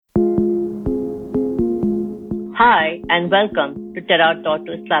Hi, and welcome to Terra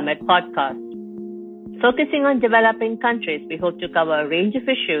to Islamic podcast. Focusing on developing countries, we hope to cover a range of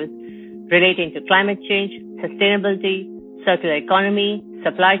issues relating to climate change, sustainability, circular economy,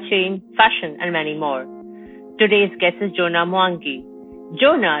 supply chain, fashion, and many more. Today's guest is Jonah Mwangi.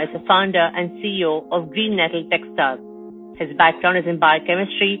 Jonah is the founder and CEO of Green Nettle Textiles. His background is in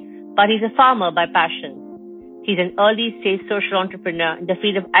biochemistry, but he's a farmer by passion. He's an early-stage social entrepreneur in the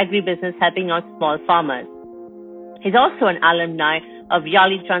field of agribusiness, helping out small farmers. He's also an alumni of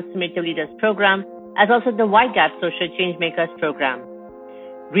Yali Transformative Leaders Program, as also the YGAP Social Changemakers Program.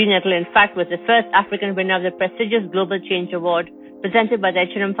 Green Nettle, in fact, was the first African winner of the prestigious Global Change Award presented by the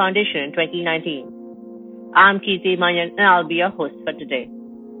H&M Foundation in 2019. I'm Kirti Manyan, and I'll be your host for today.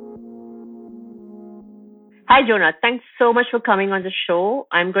 Hi, Jonah. Thanks so much for coming on the show.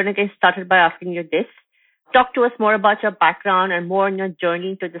 I'm going to get started by asking you this. Talk to us more about your background and more on your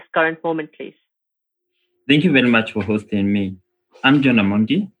journey to this current moment, please. Thank you very much for hosting me. I'm Jonah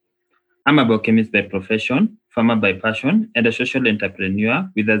Mwangi. I'm a biochemist by profession, farmer by passion, and a social entrepreneur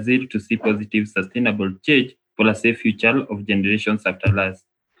with a zeal to see positive, sustainable change for a safe future of generations after us.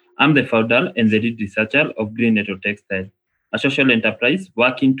 I'm the founder and the lead researcher of Green Nettle Textile, a social enterprise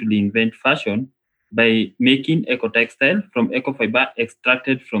working to reinvent fashion by making eco-textile from eco-fiber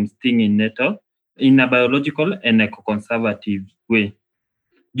extracted from stinging nettle in a biological and eco-conservative way.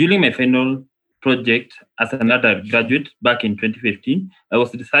 During my final project as an undergraduate back in 2015, I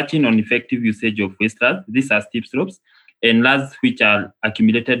was researching on effective usage of waste rods. These are steep slopes and rods which are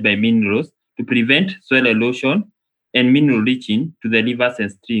accumulated by minerals to prevent soil erosion and mineral leaching to the rivers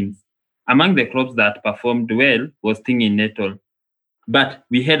and streams. Among the crops that performed well was stinging nettle. But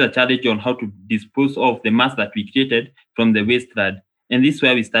we had a challenge on how to dispose of the mass that we created from the waste rod. And this is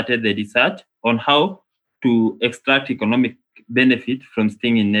where we started the research on how to extract economic benefit from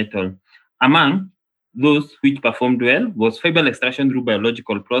stinging nettle. Among those which performed well was fiber extraction through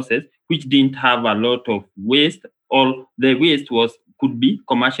biological process, which didn't have a lot of waste, or the waste could be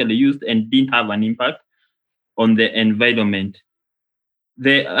commercially used and didn't have an impact on the environment.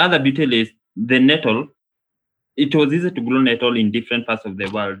 The other detail is the nettle. It was easy to grow nettle in different parts of the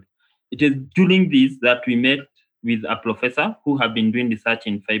world. It is during this that we met with a professor who had been doing research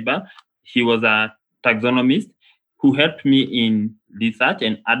in fiber. He was a taxonomist who helped me in research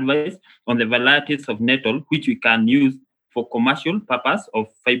and advice on the varieties of nettle which we can use for commercial purpose of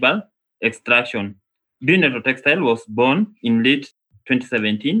fiber extraction. Green Nettle Textile was born in late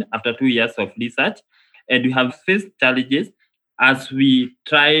 2017 after 2 years of research, and we have faced challenges as we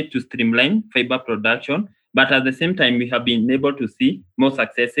try to streamline fiber production, but at the same time, we have been able to see more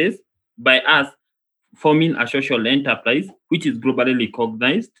successes by us forming a social enterprise which is globally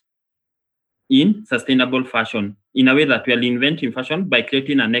recognized in sustainable fashion, in a way that we are reinventing fashion by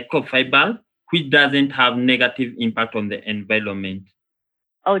creating an eco-fiber which doesn't have negative impact on the environment.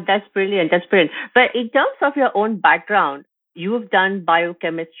 Oh, that's brilliant. That's brilliant. But in terms of your own background, you've done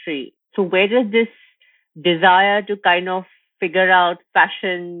biochemistry. So where does this desire to kind of figure out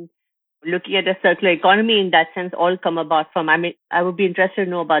fashion, looking at the circular economy in that sense, all come about from? I mean, I would be interested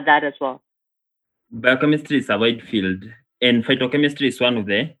to know about that as well. Biochemistry is a wide field, and phytochemistry is one of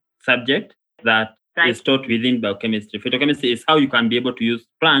the subjects that is taught within biochemistry. Phytochemistry is how you can be able to use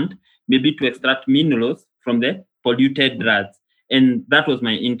plant maybe to extract minerals from the polluted rods. And that was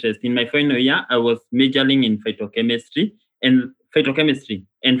my interest. In my final year, I was majoring in phytochemistry,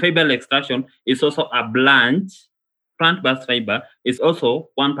 and fiber extraction is also a branch. Plant-based fiber is also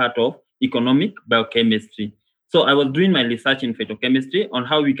one part of economic biochemistry. So I was doing my research in phytochemistry on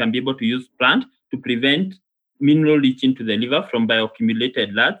how we can be able to use plant to prevent mineral leaching to the liver from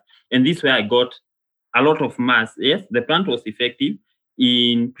bioaccumulated rods. And this is where I got a lot of mass. Yes, the plant was effective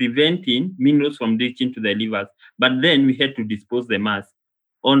in preventing minerals from leaching to the livers. But then we had to dispose the mass.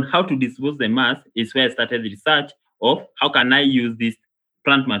 On how to dispose the mass is where I started research of how can I use this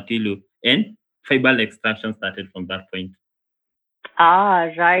plant material, and fiber extraction started from that point. Ah,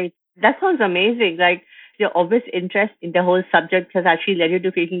 right. That sounds amazing. Like your obvious interest in the whole subject has actually led you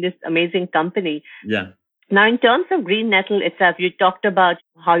to creating this amazing company. Yeah. Now, in terms of Green Nettle itself, you talked about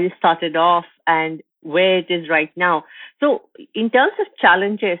how you started off and where it is right now. So, in terms of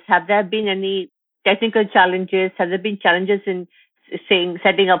challenges, have there been any technical challenges? Have there been challenges in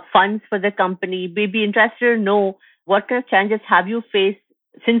setting up funds for the company? We'd be interested to know what kind of challenges have you faced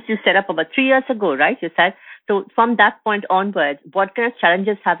since you set up about 3 years ago, right? You said. So, from that point onwards, what kind of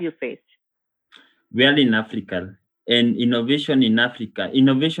challenges have you faced? We are in Africa, and innovation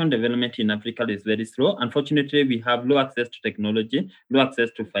development in Africa is very slow. Unfortunately, we have low access to technology, low access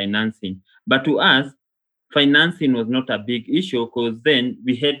to financing. But to us, financing was not a big issue because then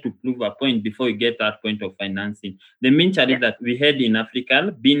we had to prove a point before we get that point of financing. The main challenge that we had in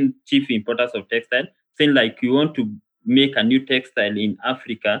Africa, being chief importers of textile, saying like you want to make a new textile in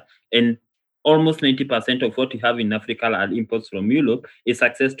Africa, and almost 90% of what you have in Africa are imports from Europe, is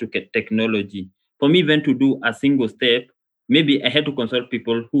access to technology. For me, even to do a single step, maybe I had to consult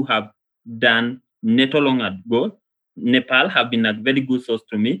people who have done not long ago. Nepal have been a very good source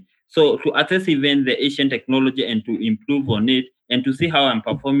to me. So to access even the Asian technology and to improve on it and to see how I'm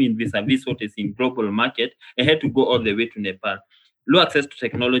performing vis-a-vis what is in global market, I had to go all the way to Nepal. Low access to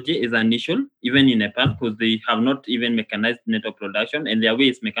technology is an issue, even in Nepal, because they have not even mechanized network production and their way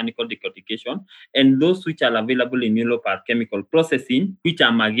is mechanical decortication. And those which are available in Europe are chemical processing, which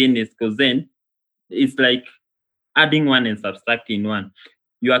I'm against because then it's like adding one and subtracting one.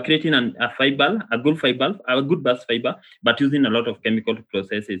 You are creating a fiber, a good bus fiber, but using a lot of chemical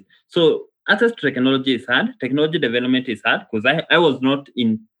processes. So access to technology is hard. Technology development is hard because I was not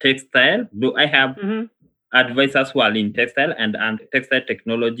in textile, though I have advisors who are in textile and textile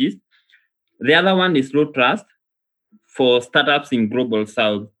technologies. The other one is low trust for startups in global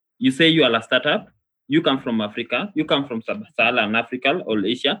south. You say you are a startup, you come from Africa, you come from Sub-Saharan Africa or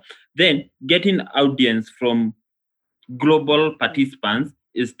Asia, then getting audience from global participants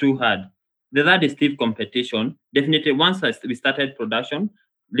is too hard. The third is stiff competition. Definitely, once we started production,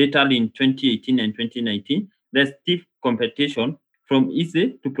 later in 2018 and 2019, there's stiff competition from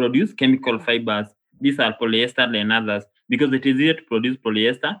easy to produce chemical fibers. These are polyester and others because it is easier to produce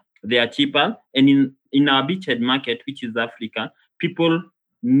polyester. They are cheaper. And in our beachhead market, which is Africa, people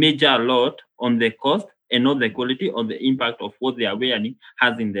measure a lot on the cost and not the quality or the impact of what they are wearing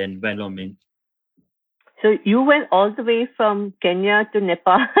has in the environment. So you went all the way from Kenya to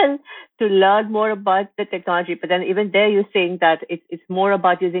Nepal to learn more about the technology, but then even there you're saying that it's more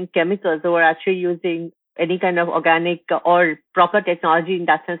about using chemicals or actually using any kind of organic or proper technology in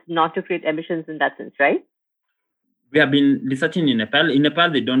that sense, not to create emissions in that sense, right? We have been researching in Nepal. In Nepal,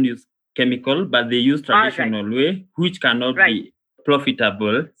 they don't use chemical, but they use traditional way, which cannot be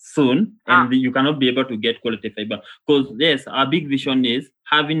profitable soon, and you cannot be able to get quality fiber. Because yes, our big vision is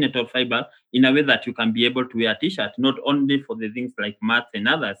having network fiber in a way that you can be able to wear a t-shirt, not only for the things like mats and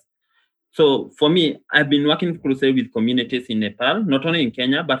others. So for me, I've been working closely with communities in Nepal, not only in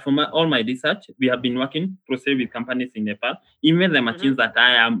Kenya, but for all my research, we have been working closely with companies in Nepal. Even the machines that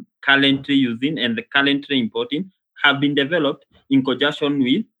I am currently using and the currently importing have been developed in conjunction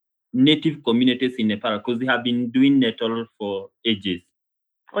with native communities in Nepal because they have been doing network for ages.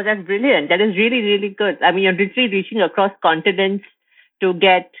 Oh, that's brilliant. That is really, really good. I mean, you're literally reaching across continents to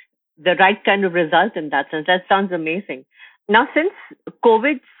get the right kind of result in that sense. That sounds amazing. Now, since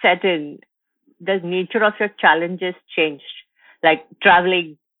COVID set in, the nature of your challenges changed, like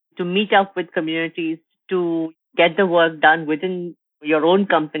traveling to meet up with communities, to get the work done within your own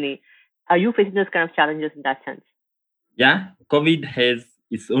company. Are you facing those kind of challenges in that sense? Yeah, COVID has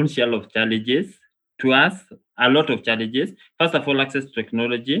its own share of challenges. To us, a lot of challenges. First of all, access to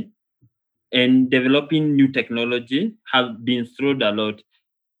technology and developing new technology have been slowed a lot.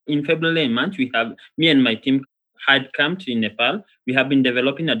 In February and March, me and my team had camped in Nepal. We have been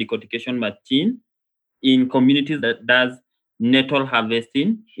developing a decortication machine in communities that does nettle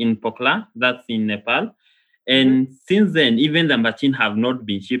harvesting in Pokla, that's in Nepal. And since then, even the machine have not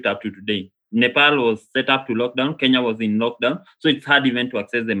been shipped up to today. Nepal was set up to lockdown. Kenya was in lockdown. So it's hard even to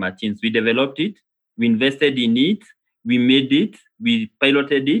access the machines. We developed it. We invested in it. We made it. We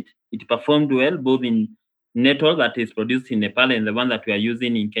piloted it. It performed well, both in nettle that is produced in Nepal and the one that we are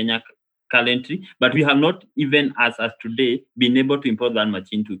using in Kenya currently. But we have not even, as today, been able to import that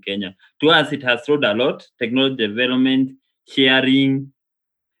machine to Kenya. To us, it has slowed a lot. Technology development, sharing.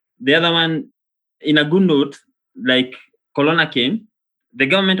 The other one, in a good note, like Corona came, the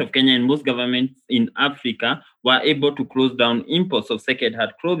government of Kenya and most governments in Africa were able to close down imports of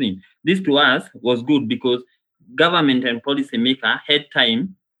second-hand clothing. This to us was good because government and policymaker had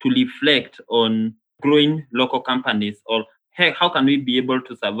time to reflect on growing local companies or how can we be able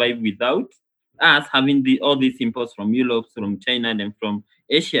to survive without us having all these imports from Europe, from China, and from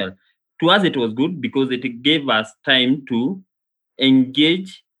Asia. To us, it was good because it gave us time to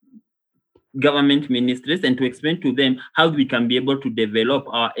engage government ministries and to explain to them how we can be able to develop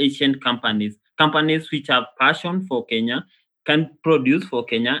our Asian companies which have passion for Kenya, can produce for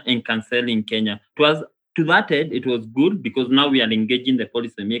Kenya and can sell in Kenya. To that end, it was good because now we are engaging the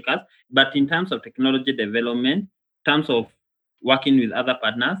policymakers. But in terms of technology development, in terms of working with other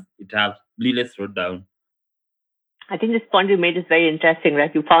partners, it has really slowed down. I think this point you made is very interesting,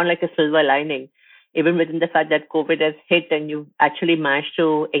 right? You found like a silver lining, even within the fact that COVID has hit and you actually managed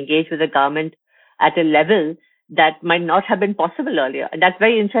to engage with the government at a level that might not have been possible earlier. And that's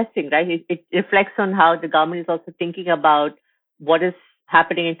very interesting, right? It reflects on how the government is also thinking about what is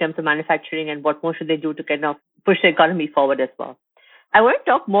happening in terms of manufacturing and what more should they do to kind of push the economy forward as well. I want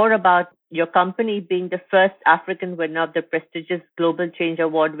to talk more about your company being the first African winner of the prestigious Global Change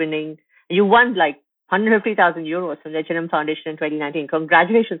Award winning. You won like 150,000 euros from the H&M Foundation in 2019.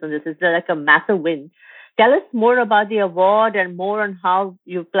 Congratulations on this. It's like a massive win. Tell us more about the award and more on how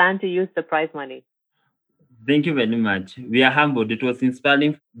you plan to use the prize money. Thank you very much. We are humbled. It was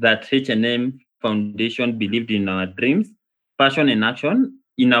inspiring that H&M Foundation believed in our dreams, passion, and action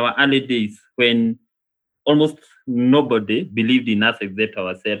in our early days when almost nobody believed in us except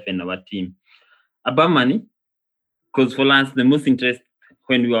ourselves and our team. About money, because for us, the most interest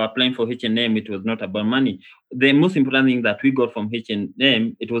when we were applying for H&M, it was not about money. The most important thing that we got from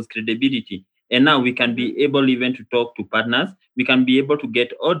H&M, it was credibility. And now we can be able even to talk to partners. We can be able to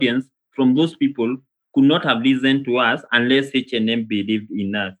get audience from those people could not have listened to us unless H&M believed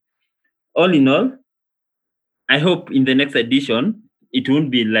in us. All in all, I hope in the next edition, it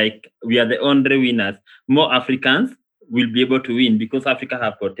won't be like we are the only winners. More Africans will be able to win because Africa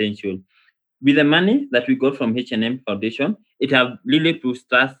have potential. With the money that we got from H&M Foundation, it have really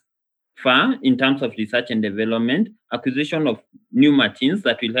pushed us far in terms of research and development, acquisition of new machines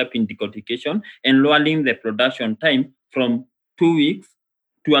that will help in decortication, and lowering the production time from 2 weeks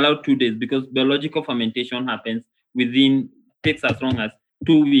to allow 2 days, because biological fermentation takes as long as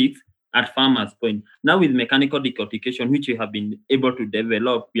 2 weeks at farmer's point. Now with mechanical decortication, which we have been able to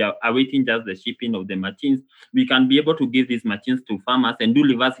develop, we are awaiting just the shipping of the machines. We can be able to give these machines to farmers and do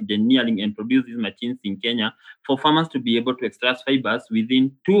reverse engineering and produce these machines in Kenya for farmers to be able to extract fibers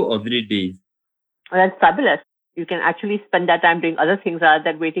within 2 or 3 days. Well, that's fabulous. You can actually spend that time doing other things rather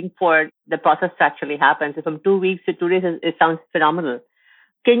than waiting for the process to actually happen. So from 2 weeks to 2 days, it sounds phenomenal.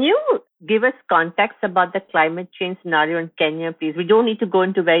 Can you give us context about the climate change scenario in Kenya, please? We don't need to go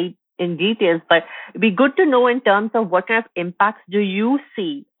into very in details, but it'd be good to know in terms of what kind of impacts do you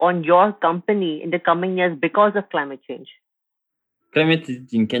see on your company in the coming years because of climate change? Climate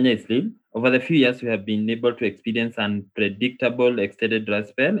change in Kenya is real. Over the few years, we have been able to experience unpredictable extended dry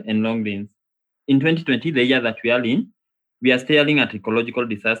spell and long rains. In 2020, the year that we are in, we are staring at ecological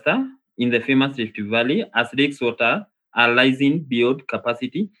disaster in the famous Rift Valley as lakes water are rising beyond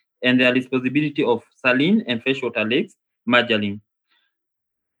capacity and the responsibility of saline and freshwater lakes marginally.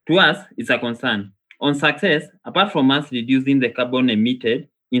 To us, it's a concern. On success, apart from us reducing the carbon emitted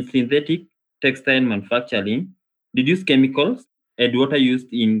in synthetic textile manufacturing, reduce chemicals and water used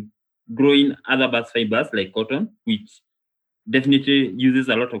in growing other bast fibers like cotton, which definitely uses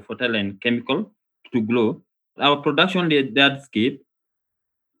a lot of water and chemical to grow. Our production landscape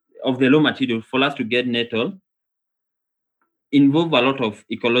of the raw material for us to get nettle involve a lot of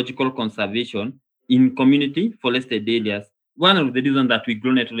ecological conservation in community forested areas. One of the reasons that we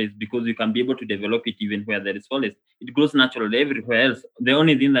grow nettle is because you can be able to develop it even where there is forest. It grows naturally everywhere else. The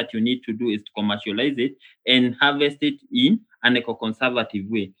only thing that you need to do is to commercialize it and harvest it in an eco-conservative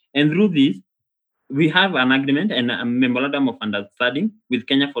way. And through this, we have an agreement and a memorandum of understanding with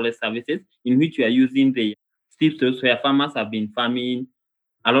Kenya Forest Services, in which we are using the steep slopes where farmers have been farming,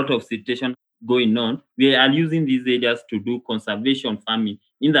 a lot of siltation going on. We are using these areas to do conservation farming,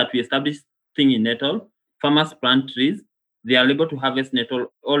 in that we establish thing in nettle, farmers plant trees, they are able to harvest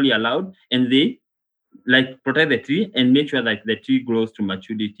nettle all year round, and they like protect the tree and make sure that the tree grows to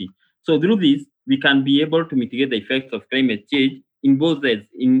maturity. So through this, we can be able to mitigate the effects of climate change in both ways,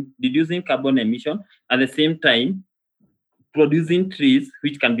 in reducing carbon emission, at the same time producing trees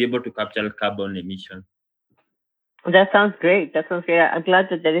which can be able to capture carbon emission. That sounds great. I'm glad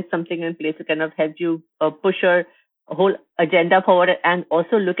that there is something in place to kind of help you push your whole agenda forward and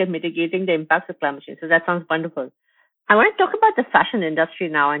also look at mitigating the impacts of climate change. So that sounds wonderful. I want to talk about the fashion industry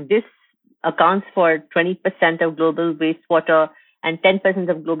now, and this accounts for 20% of global wastewater and 10%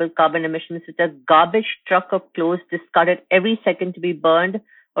 of global carbon emissions, with a garbage truck of clothes discarded every second to be burned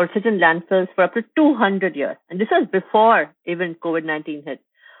or sit in landfills for up to 200 years. And this was before even COVID-19 hit.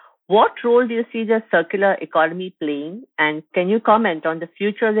 What role do you see the circular economy playing? And can you comment on the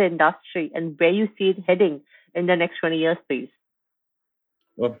future of the industry and where you see it heading in the next 20 years, please?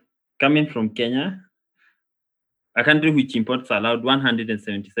 Well, coming from Kenya, a country which imports allowed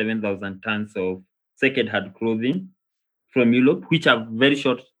 177,000 tons of second-hand clothing from Europe, which have very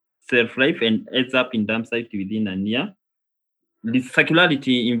short shelf life and ends up in dump site within a year. The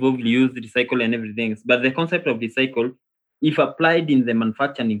circularity involves reuse, recycle, and everything. But the concept of recycle, if applied in the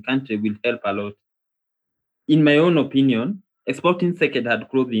manufacturing country, will help a lot. In my own opinion, exporting second-hand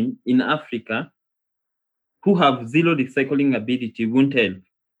clothing in Africa, who have zero recycling ability, won't help.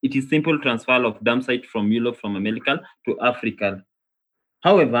 it is simple transfer of dump site from Europe, from America to Africa.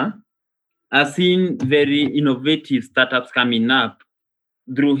 However, I've seen very innovative startups coming up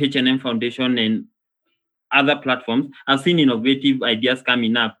through H&M Foundation and other platforms. I've seen innovative ideas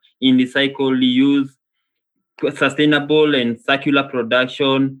coming up in recycle, reuse, sustainable and circular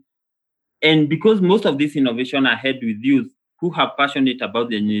production. And because most of these innovation are ahead with youth who are passionate about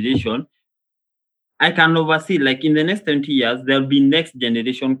the generation, I can oversee, like in the next 20 years, there'll be next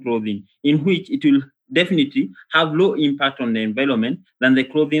generation clothing in which it will definitely have low impact on the environment than the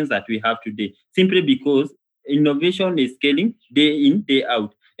clothing that we have today, simply because innovation is scaling day in, day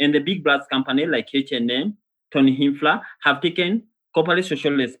out. And the big brands company like H&M, Tony Hilfiger have taken corporate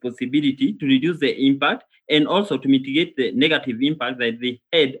social responsibility to reduce the impact and also to mitigate the negative impact that they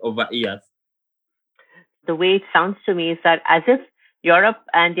had over years. The way it sounds to me is that as if Europe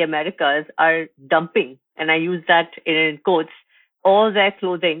and the Americas are dumping, and I use that in quotes, all their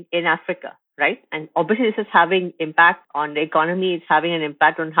clothing in Africa, right? And obviously this is having impact on the economy. It's having an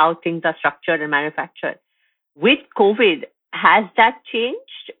impact on how things are structured and manufactured. With COVID, has that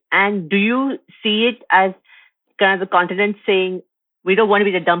changed? And do you see it as kind of the continent saying, we don't want to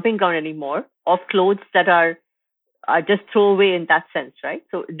be the dumping ground anymore of clothes that are just throwaway in that sense, right?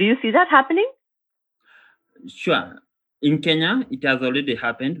 So do you see that happening? Sure. In Kenya, it has already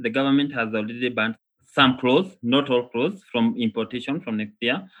happened. The government has already banned some clothes, not all clothes, from importation from next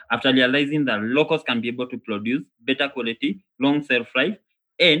year, after realizing that locals can be able to produce better quality, long shelf life,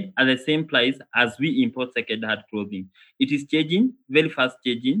 and at the same price as we import second-hand clothing. It is changing, very fast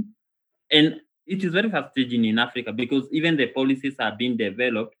changing, and it is very fast changing in Africa because even the policies are being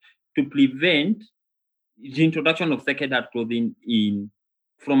developed to prevent the introduction of second-hand clothing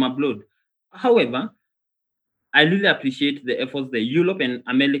from abroad. However, I really appreciate the efforts that Europe and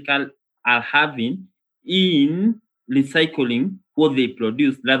America are having in recycling what they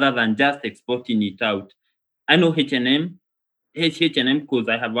produce rather than just exporting it out. I know H&M because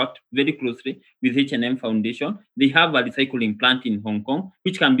I have worked very closely with H&M Foundation. They have a recycling plant in Hong Kong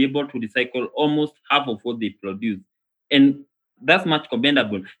which can be able to recycle almost half of what they produce, and that's much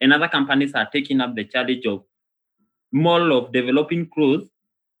commendable. And other companies are taking up the challenge of more of developing clothes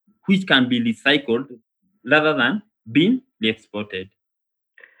which can be recycled rather than being exported.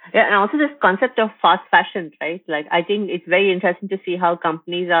 Yeah, and also this concept of fast fashion, right? Like, I think it's very interesting to see how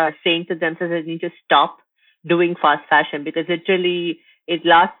companies are saying to themselves they need to stop doing fast fashion because literally it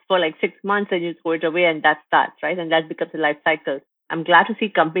lasts for like 6 months and you throw it away and that's that, right? And that becomes a life cycle. I'm glad to see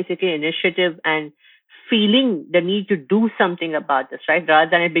companies taking initiative and feeling the need to do something about this, right? Rather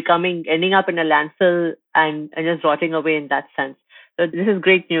than it ending up in a landfill and just rotting away in that sense. So this is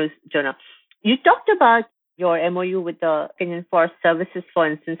great news, Jonah. You talked about your MOU with the Kenyan Forest Services, for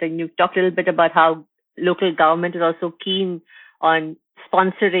instance, and you talked a little bit about how local government is also keen on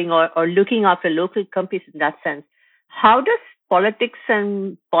sponsoring or looking after local companies in that sense. How does politics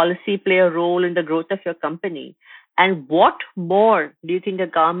and policy play a role in the growth of your company? And what more do you think the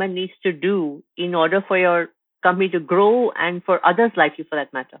government needs to do in order for your company to grow and for others like you for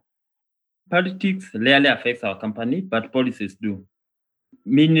that matter? Politics rarely affects our company, but policies do,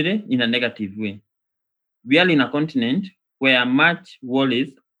 mainly in a negative way. We are in a continent where much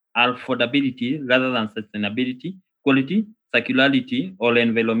worries are affordability rather than sustainability, quality, circularity, or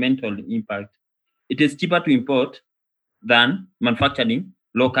environmental impact. It is cheaper to import than manufacturing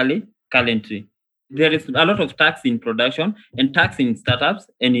locally currently. There is a lot of tax in production and tax in startups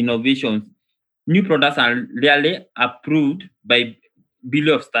and innovations. New products are rarely approved by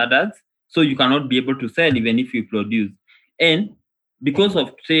Bureau of Standards, so you cannot be able to sell even if you produce. And because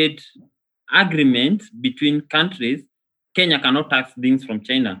of trade agreements between countries, Kenya cannot tax things from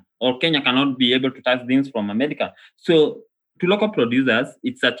China, or Kenya cannot be able to tax things from America. So to local producers,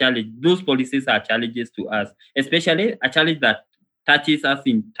 it's a challenge. Those policies are challenges to us, especially a challenge that touches us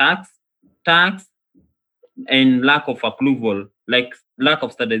in tax, and lack of approval, like lack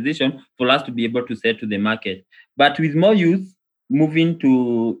of standardization for us to be able to sell to the market. But with more youth moving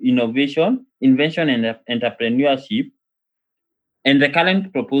to innovation, invention, and entrepreneurship, and the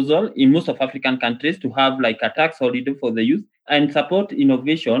current proposal in most of African countries to have like a tax holiday for the youth and support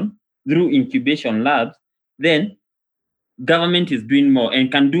innovation through incubation labs, then government is doing more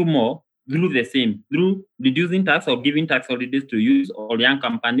and can do more through the same, through reducing tax or giving tax holidays to youth or young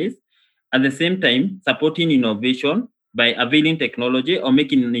companies, at the same time supporting innovation by availing technology or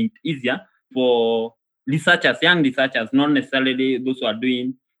making it easier for researchers, young researchers, not necessarily those who are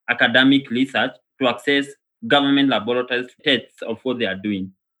doing academic research, to access government laboratories tests of what they are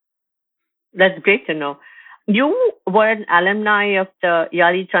doing. That's great to know. You were an alumni of the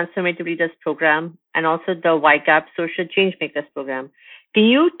YALI Transformative Leaders Program and also the YGAP Social Change Makers Program. Can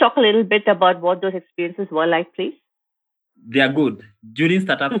you talk a little bit about what those experiences were like, please? They are good. During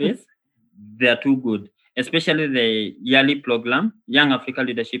startup phase, they are too good. Especially the yearly program, Young Africa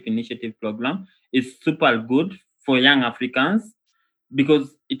Leadership Initiative program, is super good for young Africans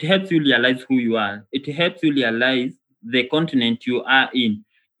because it helps you realize who you are. It helps you realize the continent you are in.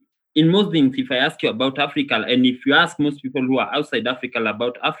 In most things, if I ask you about Africa, and if you ask most people who are outside Africa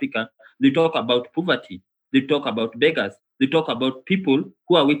about Africa, they talk about poverty, they talk about beggars, they talk about people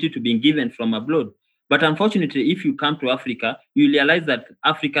who are waiting to be given from abroad. But unfortunately, if you come to Africa, you realize that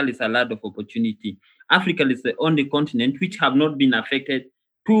Africa is a land of opportunity. Africa is the only continent which have not been affected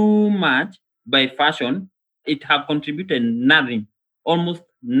too much by fashion. It have contributed nothing, almost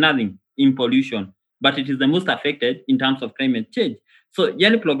nothing in pollution, but it is the most affected in terms of climate change. So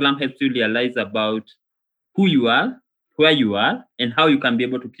yearly program helps you realize about who you are, where you are, and how you can be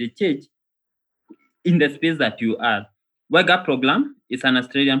able to create change in the space that you are. WEGA program is an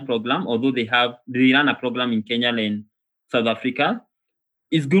Australian program, although they run a program in Kenya and South Africa.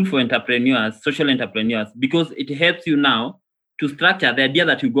 It's good for entrepreneurs, social entrepreneurs, because it helps you now to structure the idea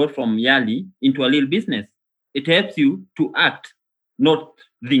that you got from yearly into a little business. It helps you to act, not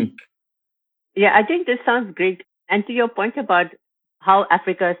think. Yeah, I think this sounds great. And to your point about how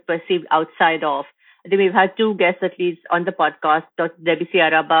Africa is perceived outside of, I think we've had two guests at least on the podcast, Dr. Debisi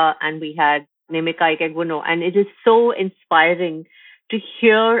Araba, and we had Nemeka Ikegbuno. And it is so inspiring to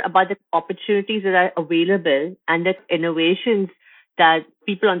hear about the opportunities that are available and the innovations that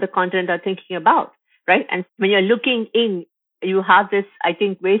people on the continent are thinking about, right? And when you're looking in, you have this, I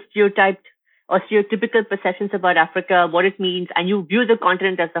think, very stereotyped or stereotypical perceptions about Africa, what it means, and you view the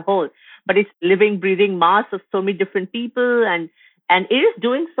continent as a whole. But it's living, breathing mass of so many different people, and it is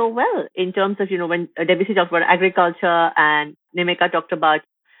doing so well in terms of, when Debisi talked about agriculture and Nemeka talked about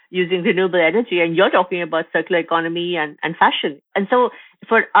using renewable energy, and you're talking about circular economy and fashion. And so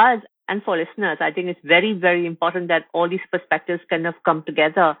for us and for listeners, I think it's very, very important that all these perspectives kind of come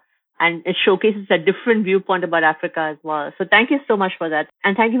together, and it showcases a different viewpoint about Africa as well. So thank you so much for that.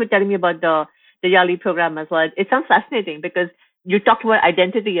 And thank you for telling me about the YALI program as well. It sounds fascinating because you talked about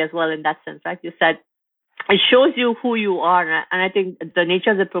identity as well in that sense, right? You said it shows you who you are. And I think the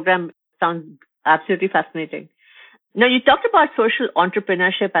nature of the program sounds absolutely fascinating. Now, you talked about social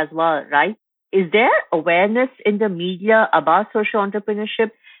entrepreneurship as well, right? Is there awareness in the media about social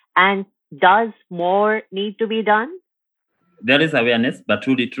entrepreneurship, and does more need to be done? There is awareness, but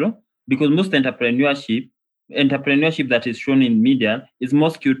truly true, because most entrepreneurship that is shown in media is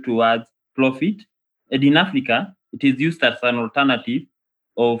more skewed towards profit. And in Africa, it is used as an alternative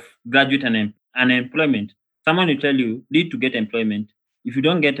of graduate unemployment. Someone will tell you, need to get employment. If you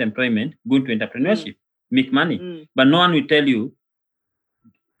don't get employment, go into entrepreneurship, make money. But no one will tell you,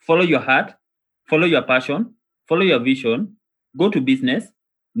 follow your heart, follow your passion, follow your vision, go to business,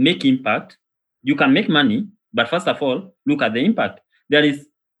 make impact. You can make money, but first of all, look at the impact. There is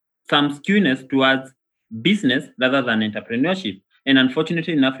some skewness towards business rather than entrepreneurship. And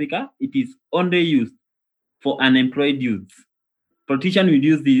unfortunately, in Africa, it is only used for unemployed youth. Politicians will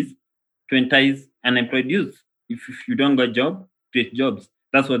use this to entice unemployed youth. If you don't got a job, create jobs.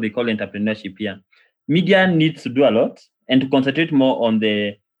 That's what they call entrepreneurship here. Media needs to do a lot and to concentrate more on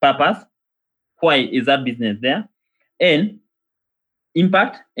the purpose. Why is that business there? And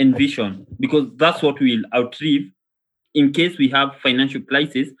impact and vision, because that's what will outlive in case we have financial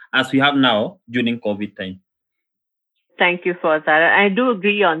crisis as we have now during COVID time. Thank you for that. I do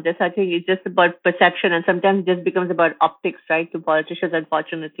agree on this. I think it's just about perception, and sometimes it just becomes about optics, right, to politicians,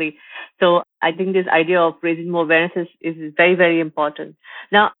 unfortunately. So I think this idea of raising more awareness is very, very important.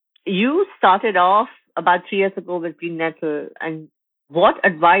 Now, you started off about 3 years ago with Green Nettle, and what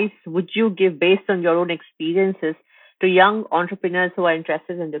advice would you give based on your own experiences to young entrepreneurs who are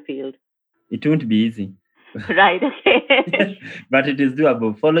interested in the field? It won't be easy. Right, okay. But it is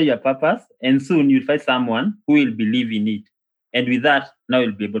doable. Follow your purpose, and soon you'll find someone who will believe in it. And with that, now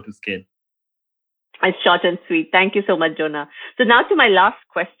you'll be able to scale. It's short and sweet. Thank you so much, Jonah. So now to my last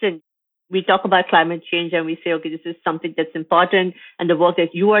question. We talk about climate change and we say, okay, this is something that's important, and the work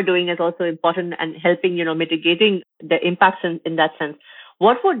that you are doing is also important and helping, mitigating the impacts in that sense.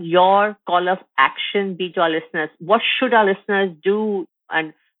 What would your call of action be to our listeners? What should our listeners do,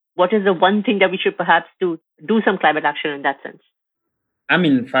 and what is the one thing that we should perhaps do some climate action in that sense? I'm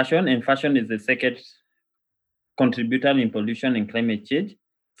in fashion, and fashion is the second contributor in pollution and climate change.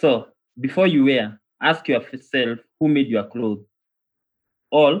 So before you wear, ask yourself who made your clothes,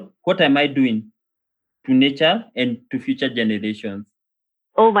 or what am I doing to nature and to future generations?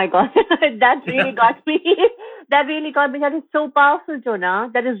 Oh my God, that really got me. That really got me. That is so powerful, Jonah.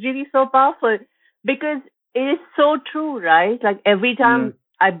 That is really so powerful, because It is so true, right? Like every time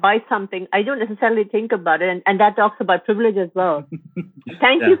I buy something, I don't necessarily think about it. And that talks about privilege as well.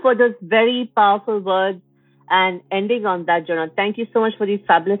 Thank you for those very powerful words. And ending on that, Jonah, thank you so much for these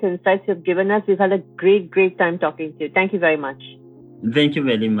fabulous insights you've given us. We've had a great, great time talking to you. Thank you very much. Thank you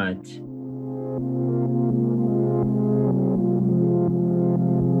very much.